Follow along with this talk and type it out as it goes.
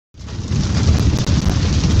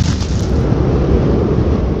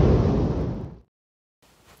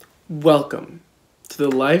Welcome to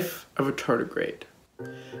the life of a tardigrade.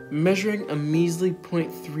 Measuring a measly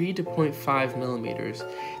 0.3 to 0.5 millimeters,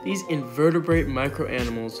 these invertebrate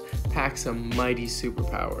microanimals pack some mighty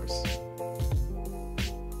superpowers.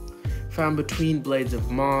 Found between blades of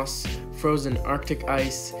moss, frozen Arctic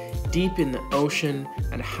ice, deep in the ocean,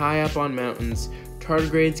 and high up on mountains,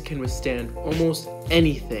 tardigrades can withstand almost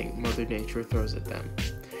anything Mother Nature throws at them.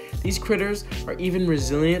 These critters are even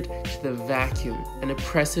resilient to the vacuum and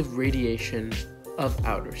oppressive radiation of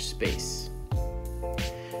outer space.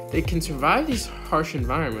 They can survive these harsh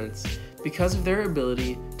environments because of their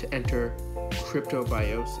ability to enter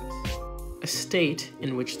cryptobiosis, a state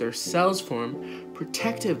in which their cells form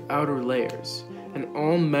protective outer layers and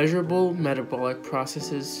all measurable metabolic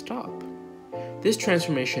processes stop. This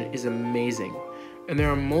transformation is amazing, and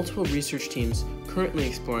there are multiple research teams currently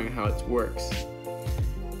exploring how it works.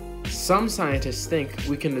 Some scientists think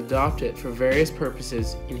we can adopt it for various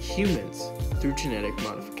purposes in humans through genetic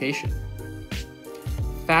modification.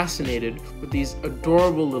 Fascinated with these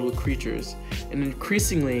adorable little creatures and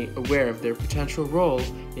increasingly aware of their potential role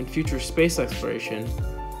in future space exploration,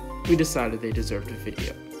 we decided they deserved a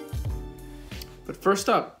video. But first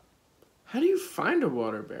up, how do you find a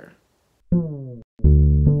water bear?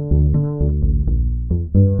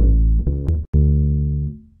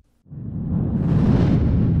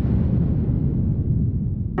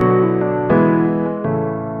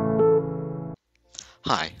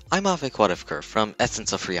 Hi, I'm Avik Wadivkar from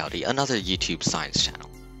Essence of Reality, another YouTube science channel.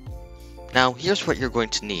 Now, here's what you're going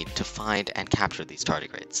to need to find and capture these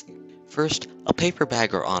tardigrades. First, a paper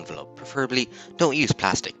bag or envelope. Preferably, don't use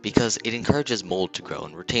plastic because it encourages mold to grow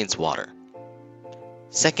and retains water.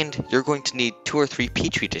 Second, you're going to need 2 or 3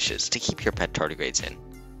 petri dishes to keep your pet tardigrades in.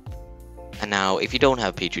 And now, if you don't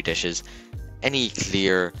have petri dishes, any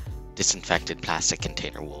clear, disinfected plastic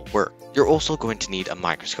container will work. You're also going to need a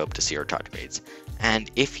microscope to see your tardigrades.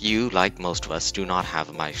 And if you, like most of us, do not have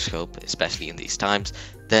a microscope, especially in these times,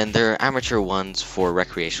 then there are amateur ones for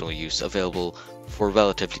recreational use available for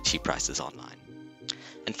relatively cheap prices online.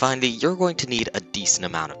 And finally, you're going to need a decent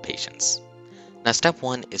amount of patience. Now, step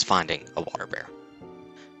 1 is finding a water bear.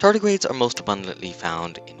 Tardigrades are most abundantly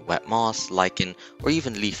found in wet moss, lichen, or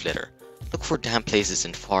even leaf litter. Look for damp places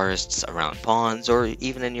in forests, around ponds, or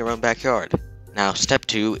even in your own backyard. Now, step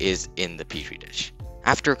 2 is in the petri dish.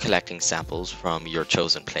 After collecting samples from your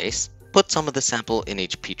chosen place, put some of the sample in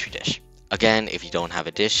each petri dish. Again, if you don't have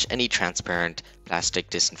a dish, any transparent plastic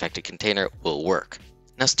disinfected container will work.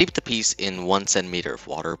 Now steep the piece in 1 centimeter of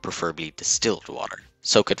water, preferably distilled water.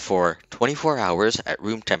 Soak it for 24 hours at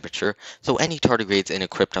room temperature so any tardigrades in a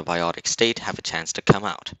cryptobiotic state have a chance to come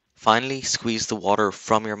out. Finally, squeeze the water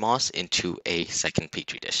from your moss into a second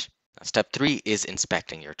petri dish. Now, step 3 is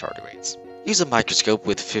inspecting your tardigrades. Use a microscope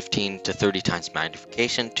with 15 to 30 times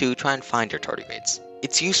magnification to try and find your tardigrades.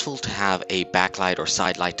 It's useful to have a backlight or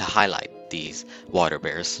side light to highlight these water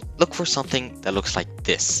bears. Look for something that looks like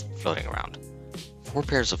this floating around. 4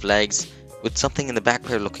 pairs of legs with something in the back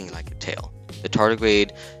pair looking like a tail. The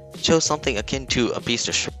tardigrade shows something akin to a piece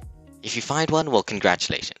of shrimp. If you find one, well,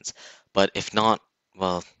 congratulations. But if not,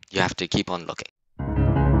 well, you have to keep on looking.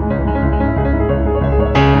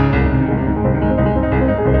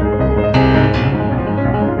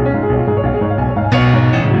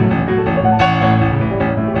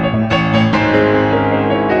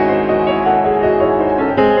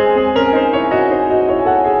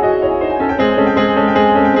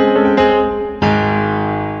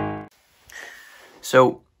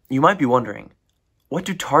 So, you might be wondering, what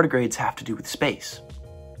do tardigrades have to do with space?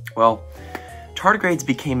 Well, tardigrades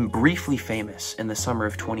became briefly famous in the summer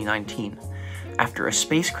of 2019 after a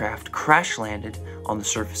spacecraft crash-landed on the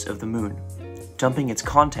surface of the moon, dumping its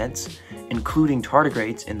contents, including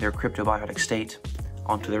tardigrades in their cryptobiotic state,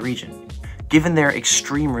 onto the region. Given their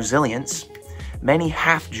extreme resilience, many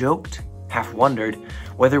half-joked, half-wondered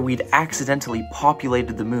whether we'd accidentally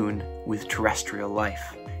populated the moon with terrestrial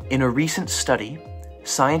life. In a recent study,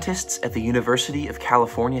 scientists at the University of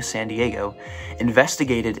California, San Diego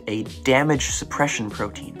investigated a damage suppression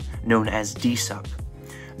protein known as DSUP,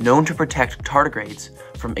 known to protect tardigrades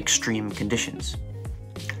from extreme conditions.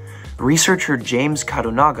 Researcher James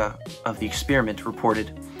Kadonaga of the experiment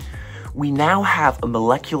reported, "We now have a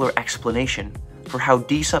molecular explanation for how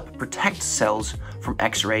DSUP protects cells from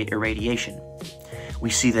X-ray irradiation. We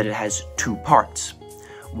see that it has 2 parts,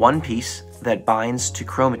 one piece that binds to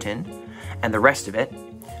chromatin, and the rest of it,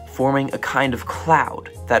 forming a kind of cloud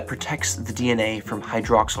that protects the DNA from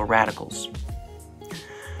hydroxyl radicals."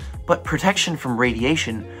 But protection from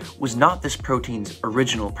radiation was not this protein's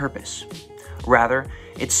original purpose. Rather,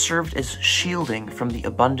 it served as shielding from the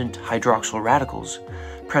abundant hydroxyl radicals,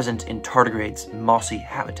 present in tardigrades' mossy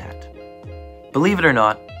habitat. Believe it or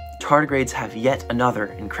not, tardigrades have yet another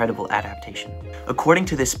incredible adaptation. According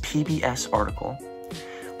to this PBS article,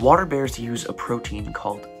 water bears use a protein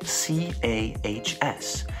called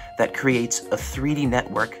CAHS that creates a 3D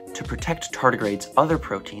network to protect tardigrades' other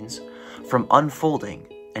proteins from unfolding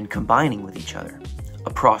and combining with each other, a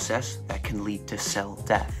process that can lead to cell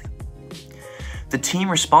death. The team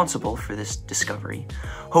responsible for this discovery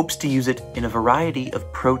hopes to use it in a variety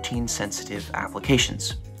of protein-sensitive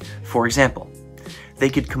applications. For example, they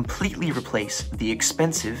could completely replace the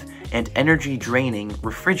expensive and energy-draining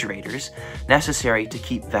refrigerators necessary to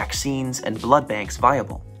keep vaccines and blood banks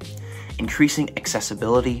viable, increasing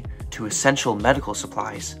accessibility to essential medical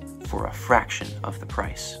supplies for a fraction of the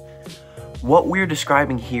price. What we're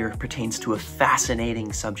describing here pertains to a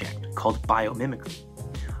fascinating subject called biomimicry,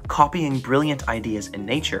 copying brilliant ideas in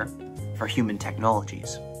nature for human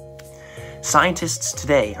technologies. Scientists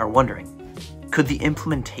today are wondering, could the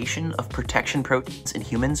implementation of protection proteins in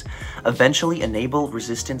humans eventually enable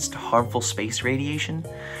resistance to harmful space radiation,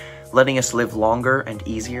 letting us live longer and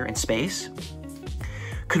easier in space?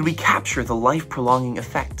 Could we capture the life-prolonging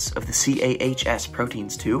effects of the CAHS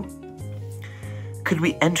proteins too? Could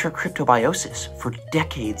we enter cryptobiosis for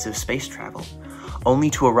decades of space travel,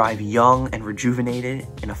 only to arrive young and rejuvenated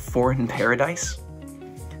in a foreign paradise?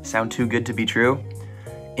 Sound too good to be true?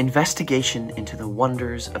 Investigation into the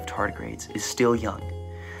wonders of tardigrades is still young,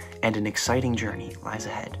 and an exciting journey lies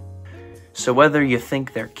ahead. So whether you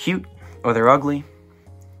think they're cute or they're ugly,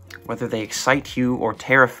 whether they excite you or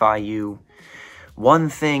terrify you, one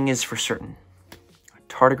thing is for certain: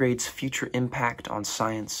 tardigrades' future impact on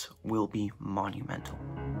science will be monumental.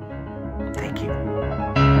 Thank you.